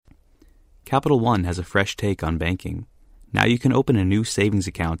Capital One has a fresh take on banking. Now you can open a new savings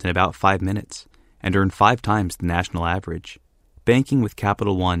account in about 5 minutes and earn 5 times the national average. Banking with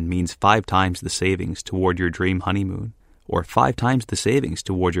Capital One means 5 times the savings toward your dream honeymoon, or 5 times the savings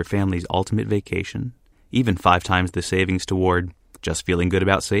toward your family's ultimate vacation, even 5 times the savings toward just feeling good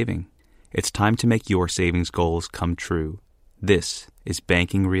about saving. It's time to make your savings goals come true. This is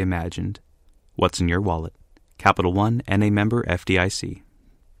Banking Reimagined. What's in your wallet? Capital One, N.A. member FDIC.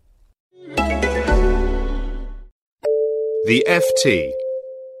 The FT.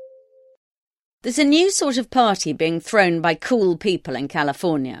 There's a new sort of party being thrown by cool people in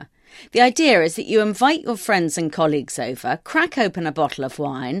California. The idea is that you invite your friends and colleagues over, crack open a bottle of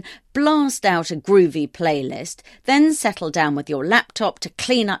wine, blast out a groovy playlist, then settle down with your laptop to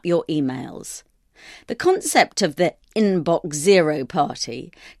clean up your emails. The concept of the Inbox Zero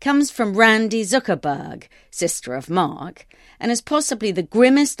party comes from Randy Zuckerberg, sister of Mark, and is possibly the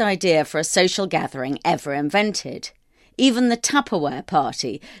grimmest idea for a social gathering ever invented. Even the Tupperware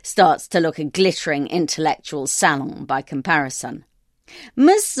party starts to look a glittering intellectual salon by comparison.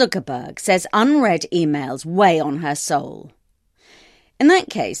 Ms. Zuckerberg says unread emails weigh on her soul. In that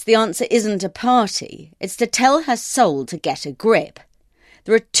case, the answer isn't a party, it's to tell her soul to get a grip.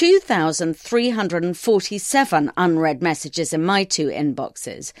 There are 2,347 unread messages in my 2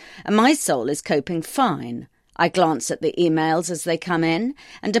 inboxes, and my soul is coping fine. I glance at the emails as they come in,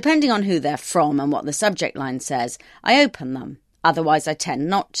 and depending on who they're from and what the subject line says, I open them. Otherwise, I tend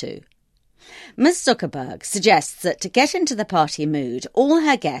not to. Ms. Zuckerberg suggests that to get into the party mood, all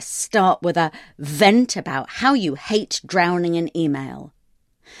her guests start with a vent about how you hate drowning in email.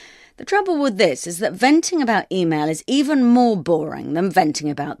 The trouble with this is that venting about email is even more boring than venting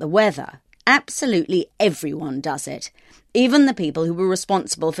about the weather. Absolutely everyone does it, even the people who were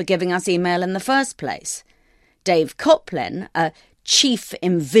responsible for giving us email in the first place. Dave Coplin, a Chief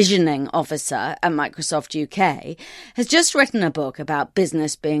Envisioning Officer at Microsoft UK, has just written a book about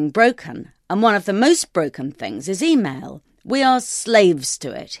business being broken, and one of the most broken things is email. We are slaves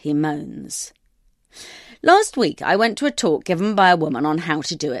to it, he moans. Last week I went to a talk given by a woman on how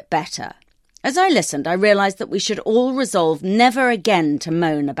to do it better. As I listened, I realised that we should all resolve never again to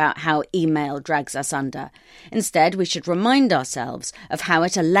moan about how email drags us under. Instead, we should remind ourselves of how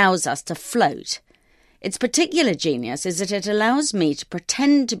it allows us to float. Its particular genius is that it allows me to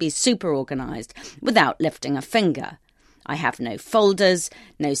pretend to be super organised without lifting a finger. I have no folders,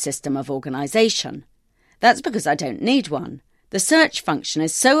 no system of organisation. That's because I don't need one. The search function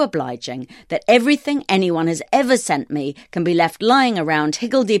is so obliging that everything anyone has ever sent me can be left lying around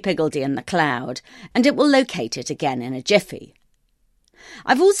higgledy-piggledy in the cloud, and it will locate it again in a jiffy.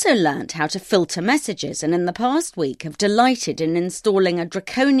 I've also learnt how to filter messages, and in the past week have delighted in installing a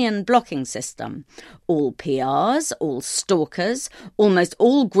draconian blocking system. All PRs, all stalkers, almost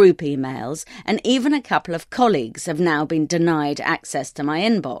all group emails, and even a couple of colleagues have now been denied access to my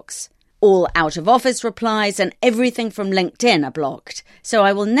inbox. All out-of-office replies and everything from LinkedIn are blocked, so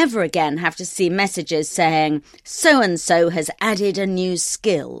I will never again have to see messages saying, "So-and-so has added a new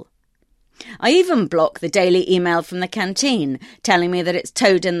skill." I even block the daily email from the canteen, telling me that it's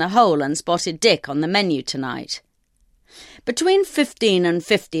toad in the hole and spotted dick on the menu tonight. Between 15 and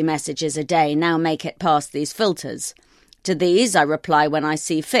 50 messages a day now make it past these filters. To these I reply when I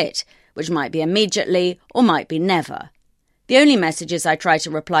see fit, which might be immediately or might be never. The only messages I try to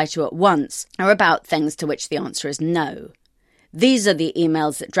reply to at once are about things to which the answer is no. These are the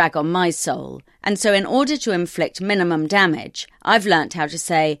emails that drag on my soul, and so in order to inflict minimum damage, I've learnt how to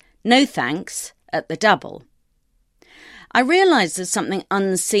say "no thanks" at the double. I realise there's something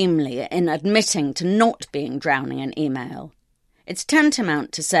unseemly in admitting to not being drowning in email. It's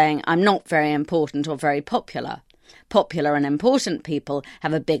tantamount to saying I'm not very important or very popular. Popular and important people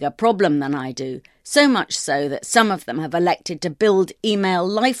have a bigger problem than I do, so much so that some of them have elected to build email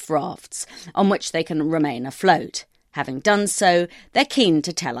life rafts on which they can remain afloat. Having done so, they're keen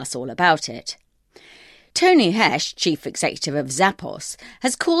to tell us all about it. Tony Hesh, chief executive of Zappos,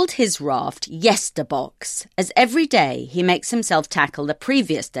 has called his raft Yesterbox, as every day he makes himself tackle the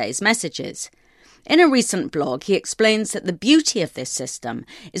previous day's messages. In a recent blog, he explains that the beauty of this system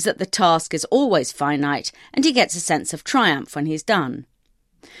is that the task is always finite and he gets a sense of triumph when he's done.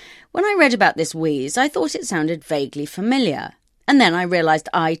 When I read about this wheeze, I thought it sounded vaguely familiar, and then I realised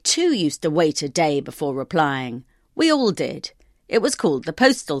I too used to wait a day before replying. We all did. It was called the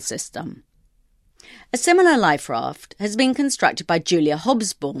postal system. A similar life raft has been constructed by Julia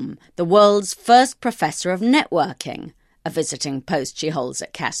Hobsbawm, the world's first professor of networking, a visiting post she holds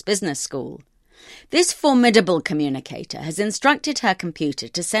at Cass Business School. This formidable communicator has instructed her computer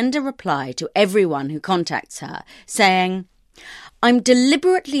to send a reply to everyone who contacts her, saying, I'm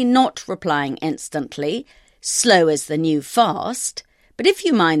deliberately not replying instantly. Slow is the new fast. But if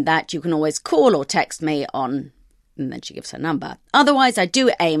you mind that, you can always call or text me on... And then she gives her number. Otherwise, I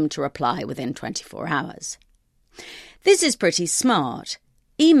do aim to reply within 24 hours. This is pretty smart.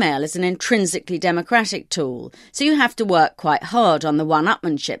 Email is an intrinsically democratic tool, so you have to work quite hard on the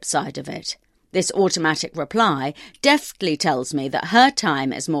one-upmanship side of it. This automatic reply deftly tells me that her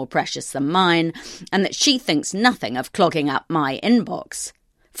time is more precious than mine and that she thinks nothing of clogging up my inbox.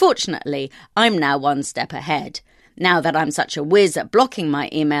 Fortunately, I'm now one step ahead. Now that I'm such a whiz at blocking my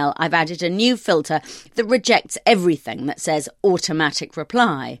email, I've added a new filter that rejects everything that says automatic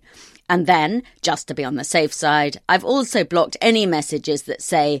reply. And then, just to be on the safe side, I've also blocked any messages that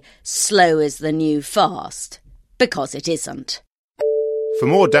say slow is the new fast, because it isn't. For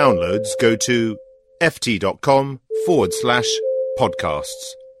more downloads, go to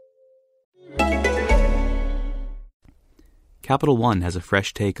ft.com/podcasts. Capital One has a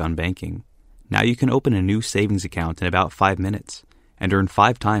fresh take on banking. Now you can open a new savings account in about 5 minutes and earn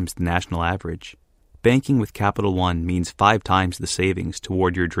 5 times the national average. Banking with Capital One means 5 times the savings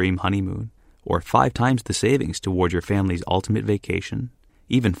toward your dream honeymoon, or 5 times the savings toward your family's ultimate vacation,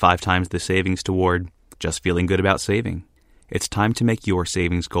 even 5 times the savings toward just feeling good about saving. It's time to make your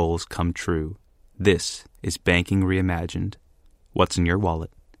savings goals come true. This is Banking Reimagined. What's in your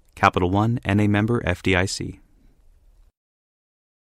wallet? Capital One, N.A. member FDIC.